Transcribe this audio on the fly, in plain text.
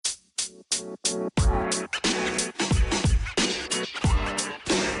Hey,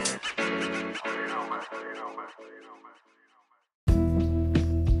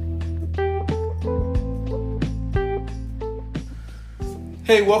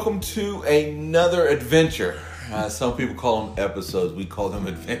 welcome to another adventure. Some people call them episodes. We call them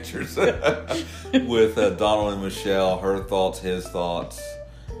adventures. With Donald and Michelle, her thoughts, his thoughts.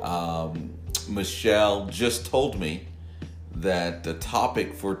 Michelle just told me that the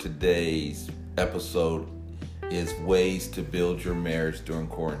topic for today's episode is ways to build your marriage during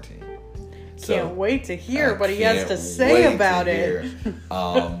quarantine. Can't wait to hear what he has to say about it.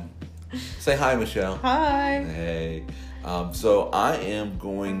 Say hi, Michelle. Hi. Hey. So I am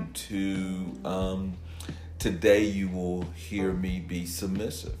going to, today you will hear me be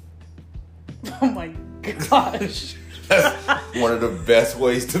submissive. Oh my gosh. That's one of the best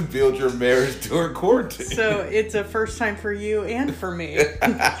ways to build your marriage during quarantine. So it's a first time for you and for me.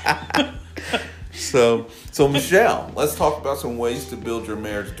 So Michelle, let's talk about some ways to build your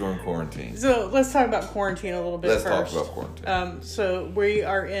marriage during quarantine. So let's talk about quarantine a little bit first. Let's talk about quarantine. So we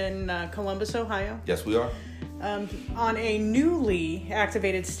are in Columbus, Ohio. Yes, we are. On a newly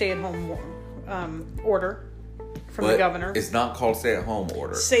activated stay-at-home order from the governor. It's not called stay-at-home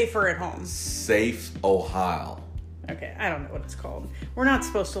order. Safer at home. Safe Ohio. Okay, I don't know what it's called. We're not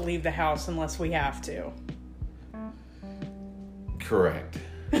supposed to leave the house unless we have to. Correct.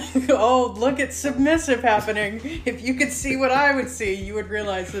 Oh, look, it's submissive happening. If you could see what I would see, you would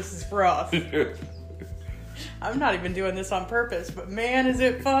realize this is rough. I'm not even doing this on purpose, but man, is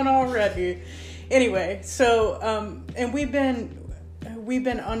it fun already. Anyway, so, and we've been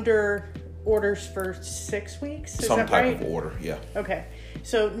under orders for 6 weeks. Is Some that type right? of order, yeah. Okay.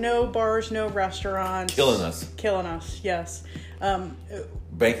 So no bars, no restaurants. Killing us, yes.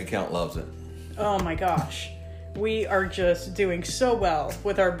 Bank account loves it. Oh my gosh. We are just doing so well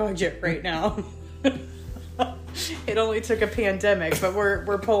with our budget right now. It only took a pandemic, but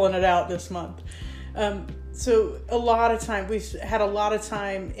we're pulling it out this month. So we've had a lot of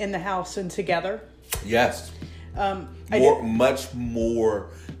time in the house and together. Yes. Much more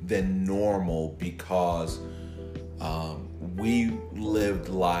than normal because I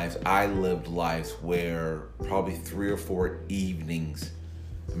lived lives where probably 3 or 4 evenings.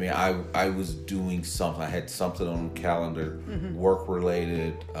 I mean, I was doing something. I had something on the calendar, work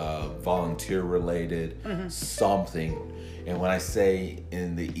related, volunteer related, something. And when I say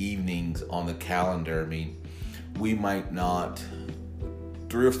in the evenings on the calendar, I mean, we might not,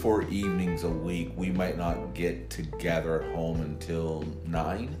 3 or 4 evenings a week, we might not get together at home until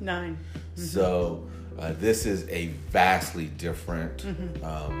 9. 9. Mm-hmm. So this is a vastly different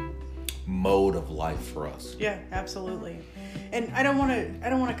mode of life for us. Yeah, absolutely. And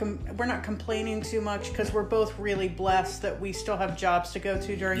we're not complaining too much because we're both really blessed that we still have jobs to go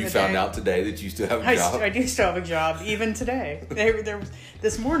to during the day. You found out today that you still have a job? I do still have a job, even today.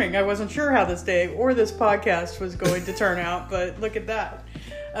 This morning, I wasn't sure how this day or this podcast was going to turn out, but look at that.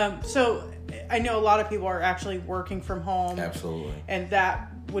 So I know a lot of people are actually working from home. Absolutely. And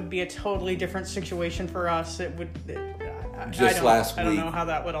that would be a totally different situation for us. It would... I don't know how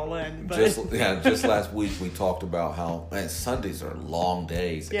that would all end. But. Just last week we talked about how Sundays are long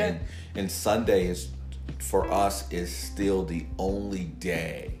days. Yeah. And Sunday is, for us, is still the only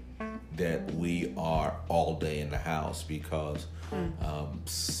day that we are all day in the house because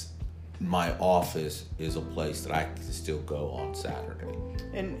my office is a place that I can still go on Saturday.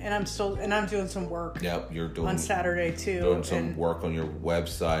 And I'm doing some work. Yep, you're doing on Saturday too. Doing some work on your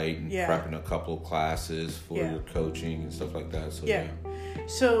website and prepping a couple of classes for your coaching and stuff like that. So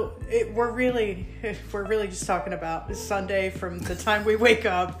So we're really just talking about Sunday from the time we wake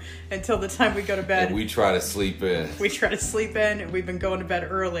up until the time we go to bed. And we try to sleep in. And we've been going to bed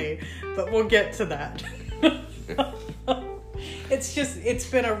early, but we'll get to that. It's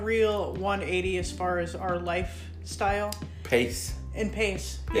been a real 180 as far as our lifestyle. Pace.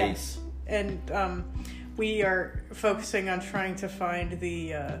 Yes. And we are focusing on trying to find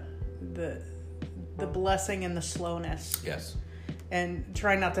the blessing in the slowness. Yes. And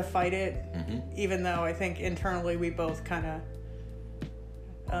try not to fight it, even though I think internally we both kind of,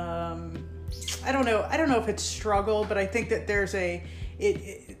 I don't know if it's struggle, but I think that there's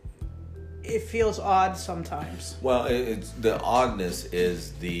it feels odd sometimes. Well, it's the oddness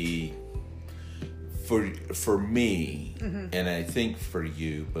is for me, and I think for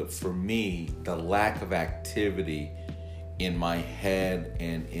you, but for me, the lack of activity in my head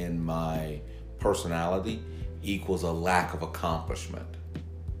and in my personality equals a lack of accomplishment.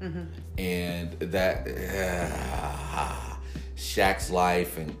 And that Shaq's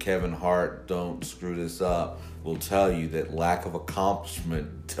Life and Kevin Hart, Don't Screw This Up, will tell you that lack of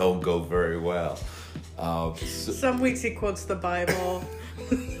accomplishment don't go very well. Some weeks he quotes the Bible.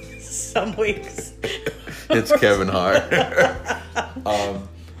 Some weeks it's Kevin Hart.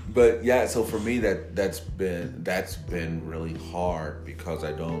 But yeah, so for me that's been really hard because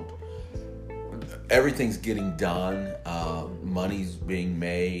everything's getting done, money's being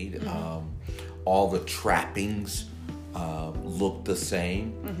made, all the trappings look the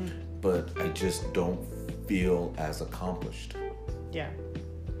same, but I just don't feel as accomplished. Yeah.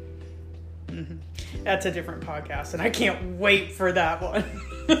 That's a different podcast, and I can't wait for that one.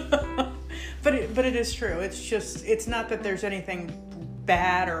 But it is true. It's not that there's anything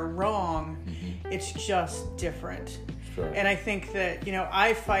bad or wrong. It's just different. Sure. And I think that,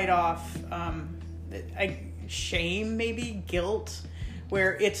 I fight off shame, maybe guilt,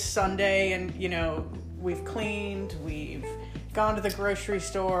 where it's Sunday and, we've cleaned, we've gone to the grocery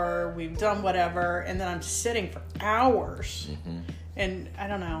store, we've done whatever, and then I'm sitting for hours. And I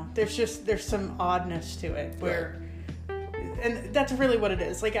don't know, there's some oddness to it where, and that's really what it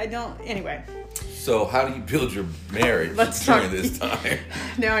is. Anyway. So how do you build your marriage during this time?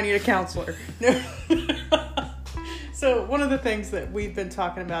 Now I need a counselor. So one of the things that we've been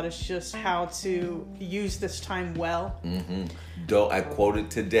talking about is just how to use this time well. I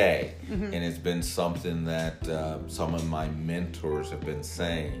quoted today, and it's been something that some of my mentors have been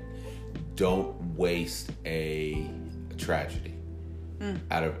saying. Don't waste a tragedy.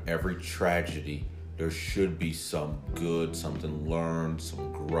 Out of every tragedy, there should be some good, something learned,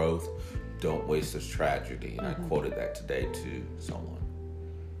 some growth. Don't waste this tragedy. And I quoted that today to someone.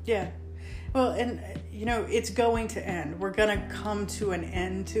 Yeah. Well, and, it's going to end. We're going to come to an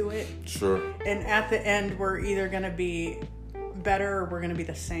end to it. Sure. And at the end, we're either going to be better or we're going to be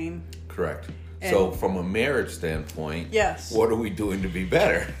the same. Correct. And so from a marriage standpoint, yes, what are we doing to be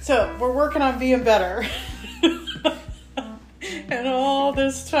better? So we're working on being better. And all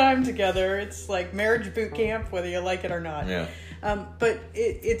this time together, it's like marriage boot camp, whether you like it or not. Yeah. But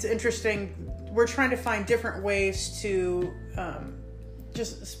it's interesting. We're trying to find different ways to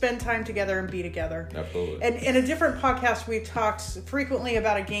just spend time together and be together. Absolutely. And in a different podcast, we talked frequently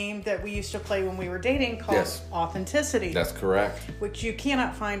about a game that we used to play when we were dating called Authenticity. That's correct. Which you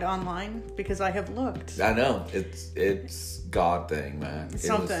cannot find online because I have looked. I know. It's God thing, man.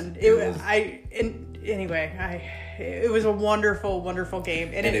 Something. It was a wonderful, wonderful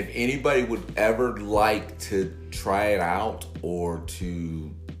game. And if anybody would ever like to try it out or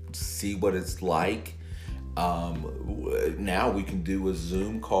to see what it's like, now we can do a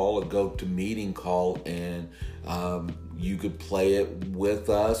Zoom call, a GoToMeeting call, and you could play it with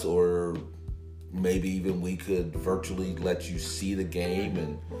us, or maybe even we could virtually let you see the game.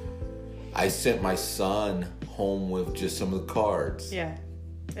 And I sent my son home with just some of the cards. Yeah.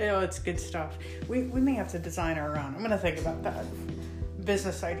 It's good stuff. We may have to design our own. I'm going to think about that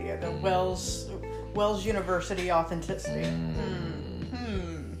business idea, the Wells University Authenticity.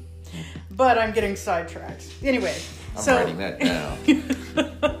 But I'm getting sidetracked. Anyway, I'm writing that down.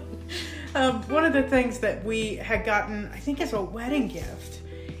 One of the things that we had gotten, I think, as a wedding gift,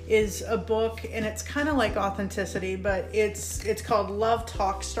 is a book, and it's kind of like Authenticity, but it's called Love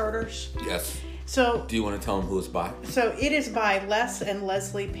Talk Starters. Yes. So, do you want to tell them who it's by? So it is by Les and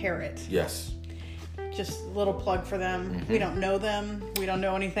Leslie Parrott. Yes. Just a little plug for them. We don't know them. We don't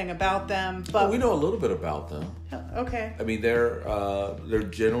know anything about them, but we know a little bit about them. Okay. I mean, they're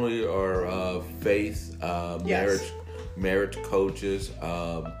generally are faith marriage coaches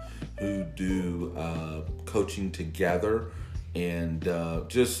who do coaching together, and I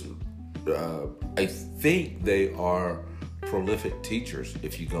think they are prolific teachers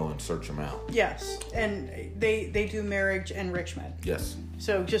if you go and search them out. Yes, and they do marriage enrichment. Yes.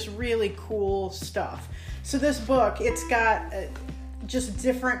 So just really cool stuff. So this book, it's got just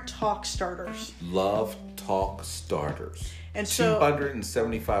different talk starters. Love talk starters. And so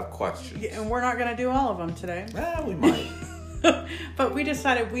 275 questions. And we're not going to do all of them today. We might. But we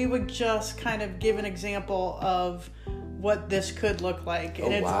decided we would just kind of give an example of what this could look like.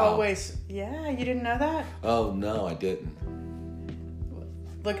 And it's always, you didn't know that? Oh, no, I didn't.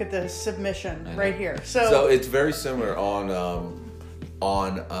 Look at the submission right here. So it's very similar on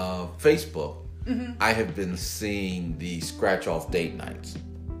Facebook. I have been seeing the scratch off date nights.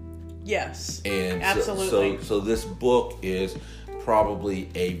 Yes, and absolutely. So this book is probably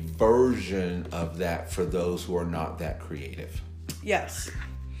a version of that for those who are not that creative. Yes.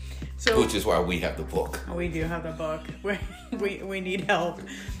 So, which is why we have the book. We do have the book. We need help.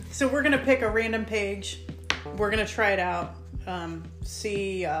 So we're going to pick a random page. We're going to try it out.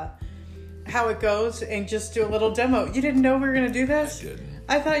 See how it goes and just do a little demo. You didn't know we were going to do this? I didn't.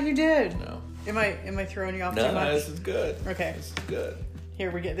 I thought you did. No. Am I throwing you off No, too much? this is good. Okay. This is good.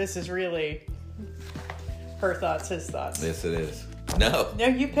 Here we get. This is really her thoughts, his thoughts. Yes, it is. No. No,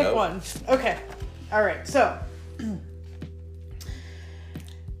 you pick Nope. one. Okay. All right. So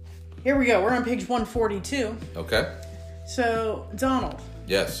here we go. We're on page 142. Okay. So, Donald,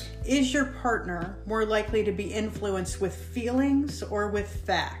 Yes. is your partner more likely to be influenced with feelings or with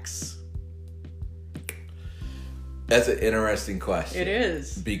facts? That's an interesting question. It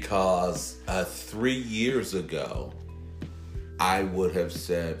is. Because 3 years ago, I would have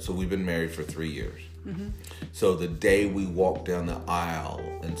said, so we've been married for 3 years. Mm-hmm. So the day we walked down the aisle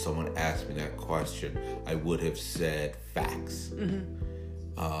and someone asked me that question, I would have said facts. Mm-hmm.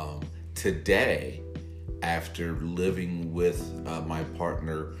 Today, after living with my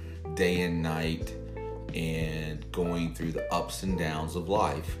partner day and night and going through the ups and downs of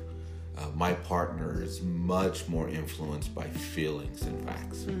life, my partner is much more influenced by feelings than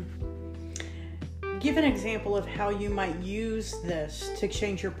facts. Give an example of how you might use this to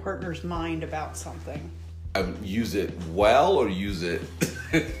change your partner's mind about something. Use it well or use it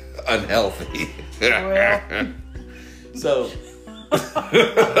unhealthy? Well. So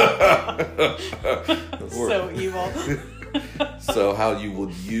So evil. So how you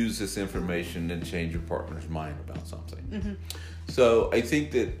will use this information and change your partner's mind about something. Mm-hmm. So I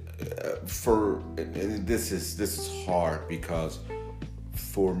think that this is hard because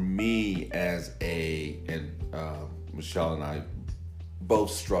for me Michelle and I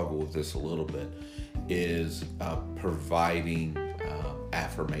both struggle with this a little bit, is providing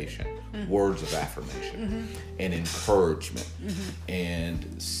affirmation, words of affirmation, and encouragement,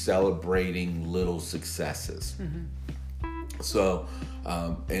 and celebrating little successes. So,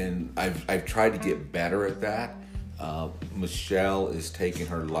 and I've tried to get better at that. Michelle is taking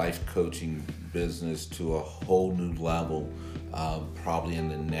her life coaching business to a whole new level, probably in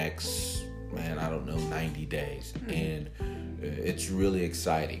the next, 90 days. And it's really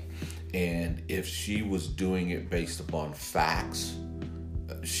exciting. And if she was doing it based upon facts,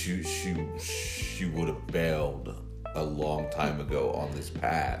 she would have bailed a long time ago on this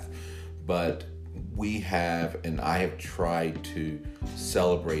path. But I have tried to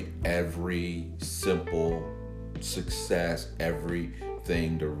celebrate every simple success,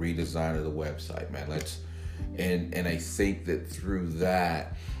 everything, the redesign of the website, man. And I think that through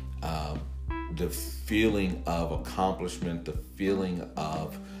that, the feeling of accomplishment, the feeling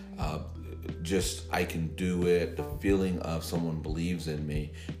of just I can do it, the feeling of someone believes in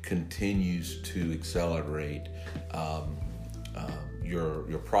me continues to accelerate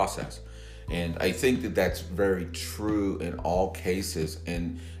your process. And I think that that's very true in all cases.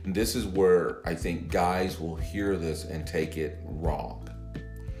 And this is where I think guys will hear this and take it wrong.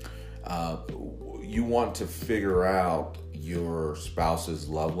 You want to figure out your spouse's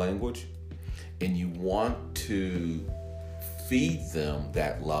love language, and you want to feed them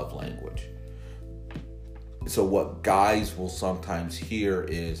that love language. So what guys will sometimes hear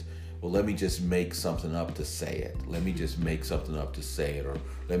is, well, let me just make something up to say it. Let me just make something up to say it, or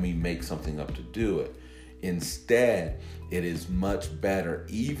let me make something up to do it. Instead, it is much better,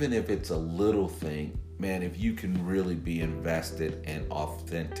 even if it's a little thing, man, if you can really be invested and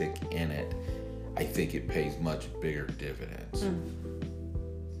authentic in it, I think it pays much bigger dividends.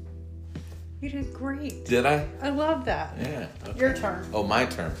 You did great. Did I? I love that. Yeah. Okay. Your turn. Oh, my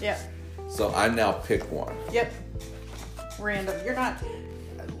turn. Yeah. So I now pick one. Yep. Random. You're not...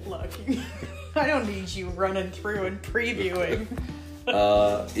 Look, I don't need you running through and previewing.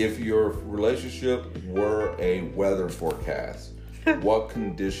 If your relationship were a weather forecast, what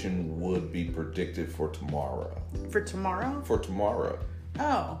condition would be predicted for tomorrow? For tomorrow? For tomorrow.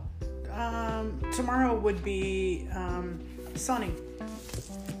 Oh. Tomorrow would be sunny.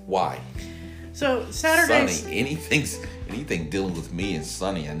 Why? So Saturdays... Sunny. Anything dealing with me is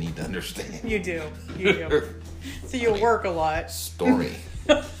sunny, I need to understand. You do. So you work a lot. Stormy.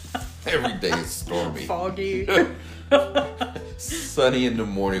 Every day is stormy. Foggy. Sunny in the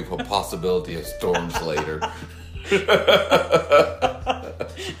morning with a possibility of storms later.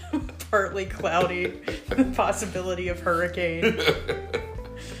 Partly cloudy. Possibility of hurricane.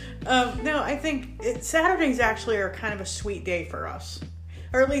 No, I think Saturdays actually are kind of a sweet day for us.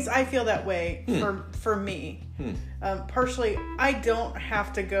 Or at least I feel that way for me. Partially, I don't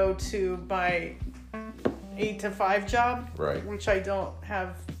have to go to my 8 to 5 job, right, which I don't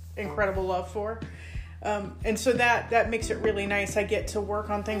have incredible love for. And so that makes it really nice. I get to work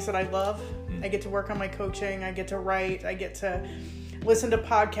on things that I love. I get to work on my coaching. I get to write. I get to listen to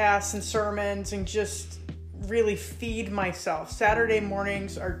podcasts and sermons and just really feed myself. Saturday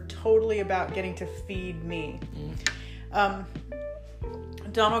mornings are totally about getting to feed me.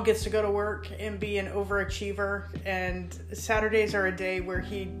 Donald gets to go to work and be an overachiever, and Saturdays are a day where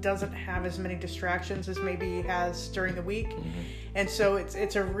he doesn't have as many distractions as maybe he has during the week. And so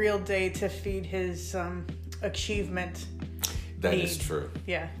it's a real day to feed his achievement. That need. is true.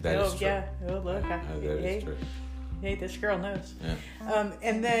 Yeah. That is true. Yeah. Oh, look. That is true. Hey, this girl knows. Yeah.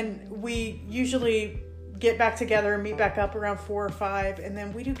 And then we usually get back together and meet back up around 4 or 5, and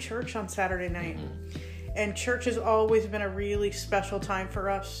then we do church on Saturday night. And church has always been a really special time for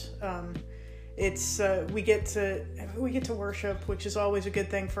us. We get to worship, which is always a good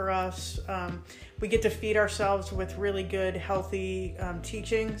thing for us. We get to feed ourselves with really good, healthy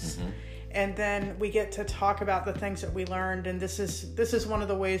teachings. And then we get to talk about the things that we learned. And this is one of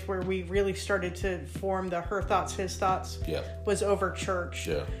the ways where we really started to form the Her Thoughts, His Thoughts was over church.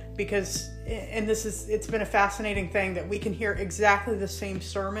 Yeah. Because, and it's been a fascinating thing that we can hear exactly the same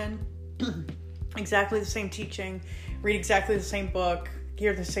sermon, exactly the same teaching, read exactly the same book,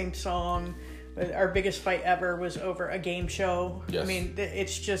 hear the same song. Our biggest fight ever was over a game show. Yes. I mean,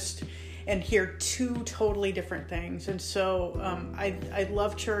 it's just, and hear two totally different things. And so I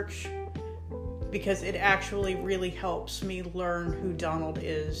love church because it actually really helps me learn who Donald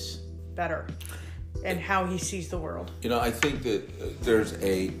is better and how he sees the world. You know, I think that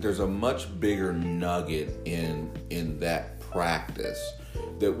there's a much bigger nugget in that practice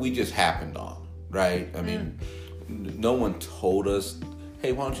that we just happened on, right? I mean, no one told us,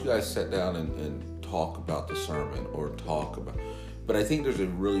 hey, why don't you guys sit down and talk about the sermon or talk about... But I think there's a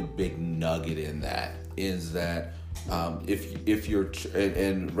really big nugget in that, is that if you're...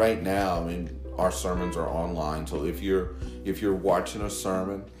 And right now, I mean, our sermons are online, so if you're watching a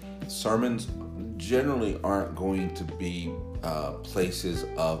sermon, sermons generally aren't going to be places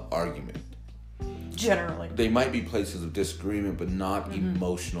of argument. Generally. They might be places of disagreement, but not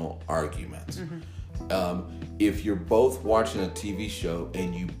emotional arguments. If you're both watching a TV show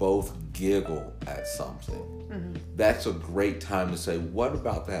and you both giggle at something, that's a great time to say, what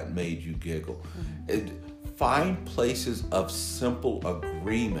about that made you giggle? Find places of simple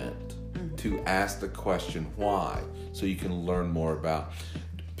agreement to ask the question why, so you can learn more about.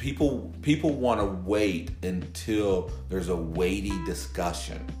 People want to wait until there's a weighty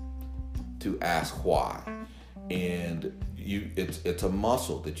discussion to ask why, and it's a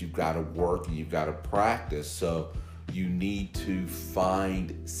muscle that you've got to work and you've got to practice. So you need to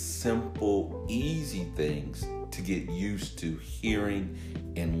find simple, easy things to get used to hearing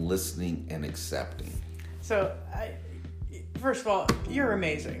and listening and accepting. So, first of all, you're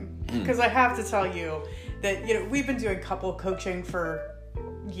amazing, because I have to tell you that we've been doing couple coaching for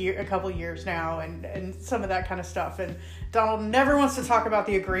a couple years now, and some of that kind of stuff, and Donald never wants to talk about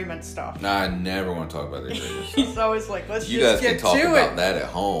the agreement stuff. I never want to talk about the agreement stuff. He's always like, let's just get to it. You guys can talk about that at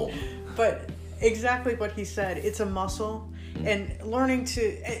home. But exactly what he said, it's a muscle, and learning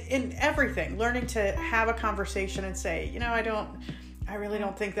to, in everything, learning to have a conversation and say, I really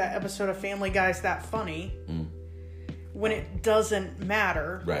don't think that episode of Family Guy is that funny, when it doesn't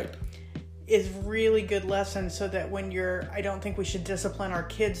matter. Right. Is really good lesson, so that when I don't think we should discipline our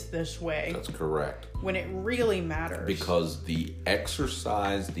kids this way. That's correct. When it really matters. Because the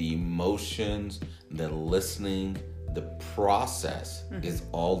exercise, the emotions, the listening, the process is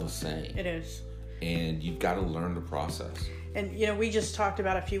all the same. It is. And you've got to learn the process. And, we just talked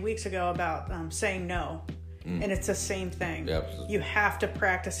about a few weeks ago about saying no. And it's the same thing. Yep. You have to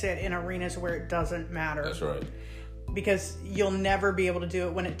practice it in arenas where it doesn't matter. That's right. Because you'll never be able to do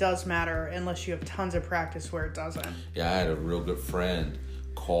it when it does matter unless you have tons of practice where it doesn't. Yeah, I had a real good friend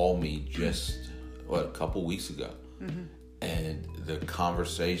call me just, a couple weeks ago. And the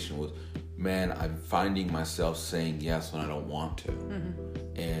conversation was, man, I'm finding myself saying yes when I don't want to.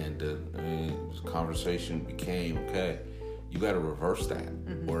 And the conversation became, okay, you got to reverse that,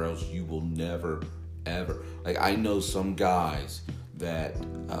 or else you will never, ever. Like, I know some guys that...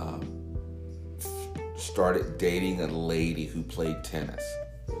 started dating a lady who played tennis,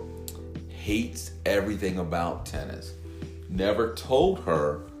 hates everything about tennis, never told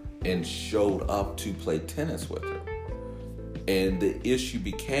her, and showed up to play tennis with her. And the issue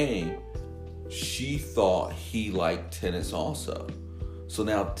became, she thought he liked tennis also. So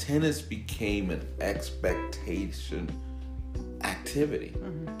now tennis became an expectation activity.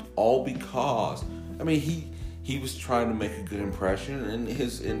 All because, he was trying to make a good impression, and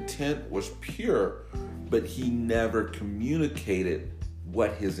his intent was pure, but he never communicated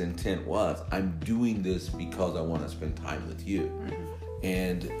what his intent was. I'm doing this because I want to spend time with you.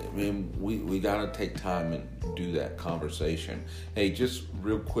 And I mean, we got to take time and do that conversation. Hey, just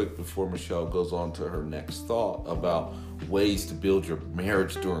real quick before Michelle goes on to her next thought about ways to build your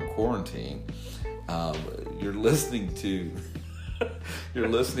marriage during quarantine, you're listening to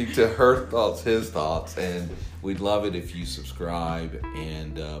her thoughts, his thoughts, and we'd love it if you subscribe.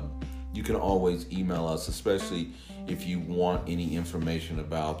 And you can always email us, especially if you want any information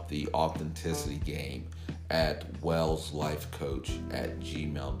about the authenticity game, at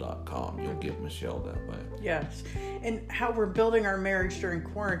wellslifecoach@gmail.com. You'll get Michelle that way. Yes. And how we're building our marriage during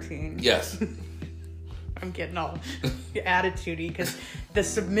quarantine. Yes. I'm getting all attitude-y because the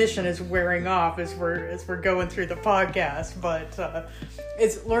submission is wearing off as we're going through the podcast. But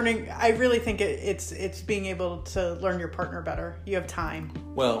it's learning. I really think it's being able to learn your partner better. You have time.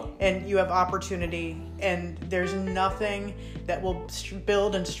 Well, and you have opportunity, and there's nothing that will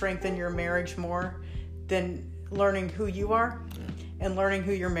build and strengthen your marriage more than learning who you are and learning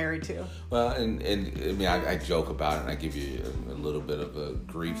who you're married to. Well, and I mean, I joke about it and I give you a little bit of a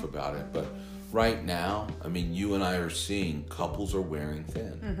grief about it, but right now, I mean, you and I are seeing couples are wearing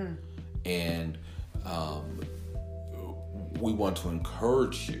thin. And we want to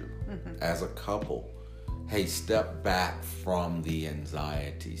encourage you as a couple, hey, step back from the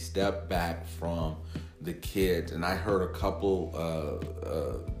anxiety, step back from the kids. And I heard a couple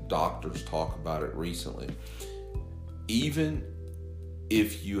doctors talk about it recently. Even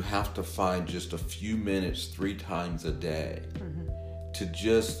if you have to find just a few minutes 3 times a day to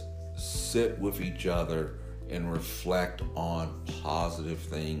just sit with each other and reflect on positive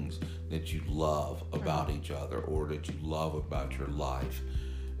things that you love about each other or that you love about your life.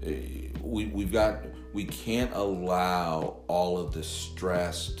 We can't allow all of the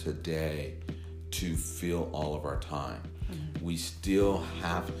stress today to fill all of our time. We still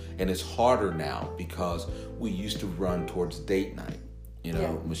have, and it's harder now because we used to run towards date night. You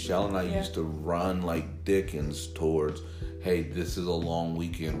know, Michelle and I used to run like Dickens towards, hey, this is a long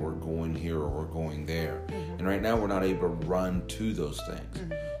weekend, we're going here or we're going there. And right now we're not able to run to those things.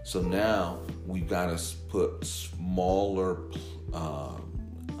 So now we've got to put smaller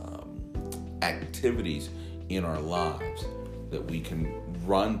activities in our lives that we can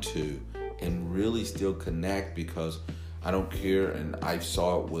run to and really still connect, because I don't care, and I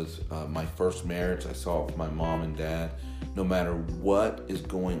saw it with my first marriage, I saw it with my mom and dad. No matter what is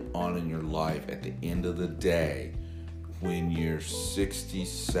going on in your life, at the end of the day, when you're 60,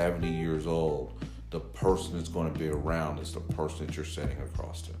 70 years old, the person that's going to be around is the person that you're sitting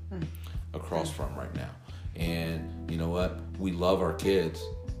across from right now. And you know what? We love our kids,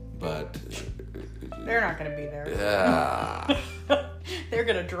 but they're not going to be there. Yeah. They're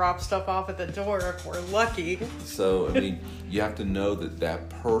going to drop stuff off at the door if we're lucky. So, I mean, you have to know that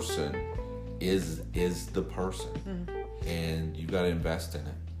person is the person. And you got to invest in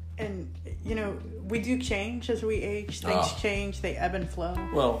it. And, you know, we do change as we age. Things change. They ebb and flow.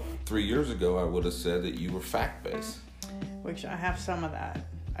 Well, 3 years ago, I would have said that you were fact-based. Which I have some of that.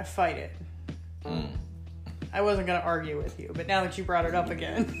 I fight it. I wasn't going to argue with you, but now that you brought it up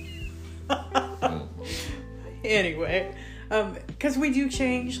again. Anyway, because we do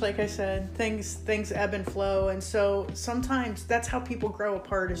change, like I said, things ebb and flow, and so sometimes that's how people grow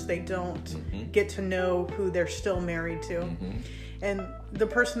apart, is they don't get to know who they're still married to. And the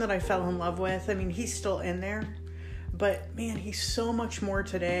person that I fell in love with, I mean, he's still in there, but man, he's so much more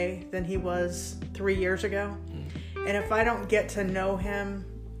today than he was 3 years ago. And if I don't get to know him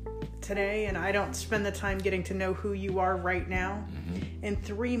today, and I don't spend the time getting to know who you are right now, in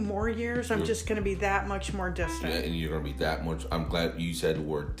 3 more years, I'm just going to be that much more distant. Yeah, and you're going to be that much. I'm glad you said the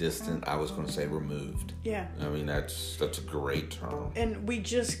word distant. I was going to say removed. Yeah. I mean, that's a great term. And we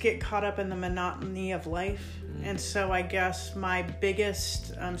just get caught up in the monotony of life. And so I guess my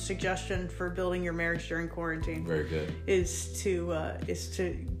biggest suggestion for building your marriage during quarantine, very good, is to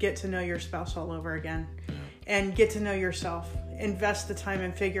get to know your spouse all over again. And get to know yourself. Invest the time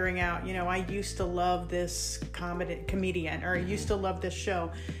in figuring out, you know, I used to love this comedian, or I used to love this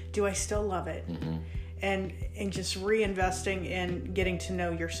show. Do I still love it? And just reinvesting in getting to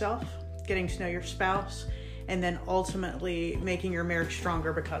know yourself, getting to know your spouse, and then ultimately making your marriage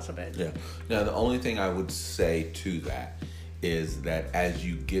stronger because of it. Yeah. Now, the only thing I would say to that is that as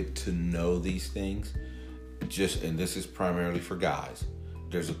you get to know these things, and this is primarily for guys,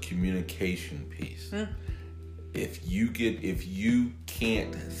 there's a communication piece. If you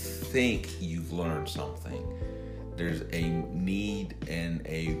can't think you've learned something, there's a need and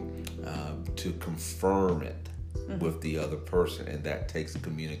to confirm it with the other person, and that takes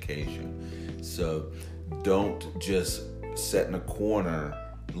communication. So don't just sit in a corner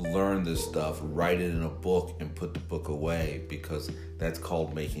learn this stuff, write it in a book, and put the book away, because that's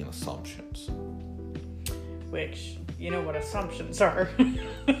called making assumptions. Which, you know what assumptions are.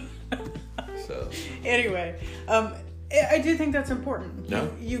 So anyway, I do think that's important.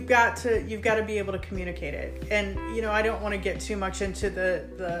 No? You've got to be able to communicate it, and I don't want to get too much into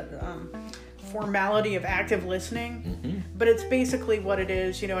the formality of active listening, but it's basically what it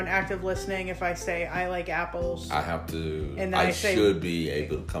is. In active listening, if I say I like apples, I have to, and then I say, should be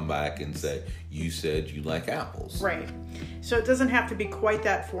able to come back and say, you said you like apples. Right. So it doesn't have to be quite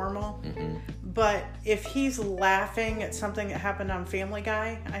that formal. But if he's laughing at something that happened on Family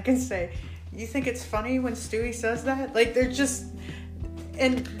Guy, I can say, you think it's funny when Stewie says that? Like, they're just...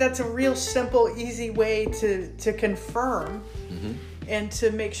 And that's a real simple, easy way to confirm and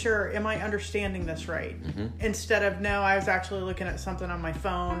to make sure, am I understanding this right? Instead of, no, I was actually looking at something on my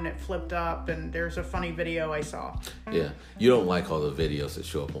phone, it flipped up, and there's a funny video I saw. Yeah. You don't like all the videos that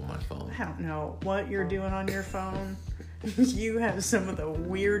show up on my phone. I don't know what you're doing on your phone. You have some of the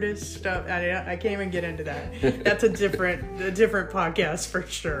weirdest stuff. I can't even get into that. That's a different podcast for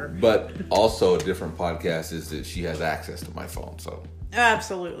sure. But also a different podcast is that she has access to my phone, so.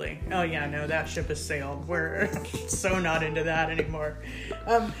 Absolutely. Oh yeah, no, that ship has sailed. We're so not into that anymore.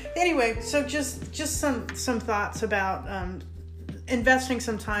 Anyway, so just some thoughts about investing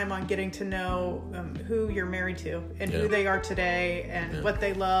some time on getting to know who you're married to and who they are today, and what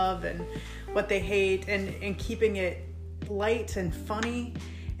they love and what they hate, and keeping it light and funny,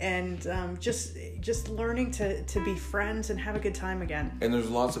 and just learning to be friends and have a good time again. And there's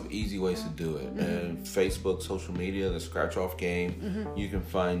lots of easy ways to do it. And Facebook, social media, the Scratch Off game. You can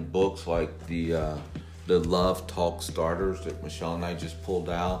find books like the Love Talk Starters that Michelle and I just pulled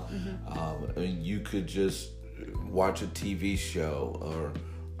out. I mean, you could just watch a TV show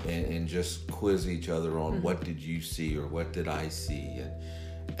and just quiz each other on what did you see or what did I see.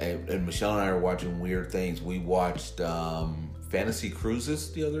 And Michelle and I are watching weird things. We watched Fantasy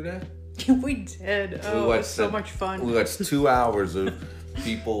Cruises the other day. We did. Oh, it was so much fun. We watched 2 hours of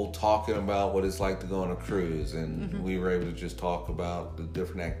people talking about what it's like to go on a cruise, and we were able to just talk about the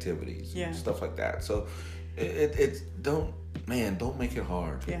different activities and stuff like that. So don't make it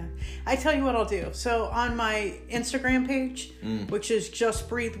hard. Yeah. I tell you what I'll do. So on my Instagram page, which is Just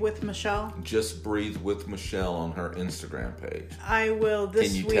Breathe with Michelle. Just Breathe with Michelle on her Instagram page. I will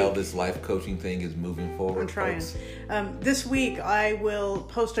this week. Can you tell this life coaching thing is moving forward? I'm trying. This week I will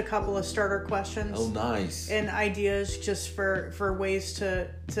post a couple of starter questions. Oh, nice. And ideas just for ways to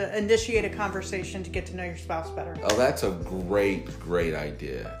initiate a conversation to get to know your spouse better. Oh, that's a great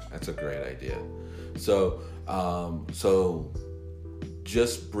idea. That's a great idea. So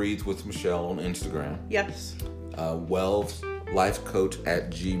Just Breathe with Michelle on Instagram. Yes. Wells Life Coach at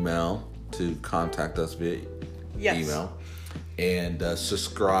Gmail to contact us via email. And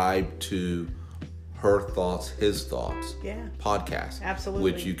subscribe to Her Thoughts, His Thoughts podcast.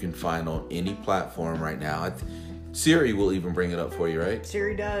 Absolutely. Which you can find on any platform right now. Siri will even bring it up for you, right?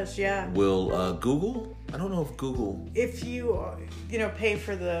 Siri does, yeah. Will Google? I don't know if Google... If you pay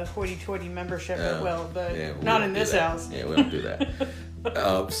for the hoity-toity membership, it will, but not in this house. Yeah, we don't do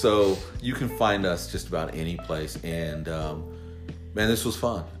that. So you can find us just about any place. And, man, this was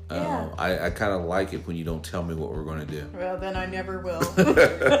fun. I kind of like it when you don't tell me what we're going to do. Well, then I never will.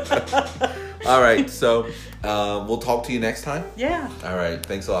 All right, so we'll talk to you next time? Yeah. All right,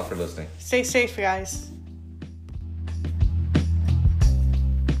 thanks a lot for listening. Stay safe, guys.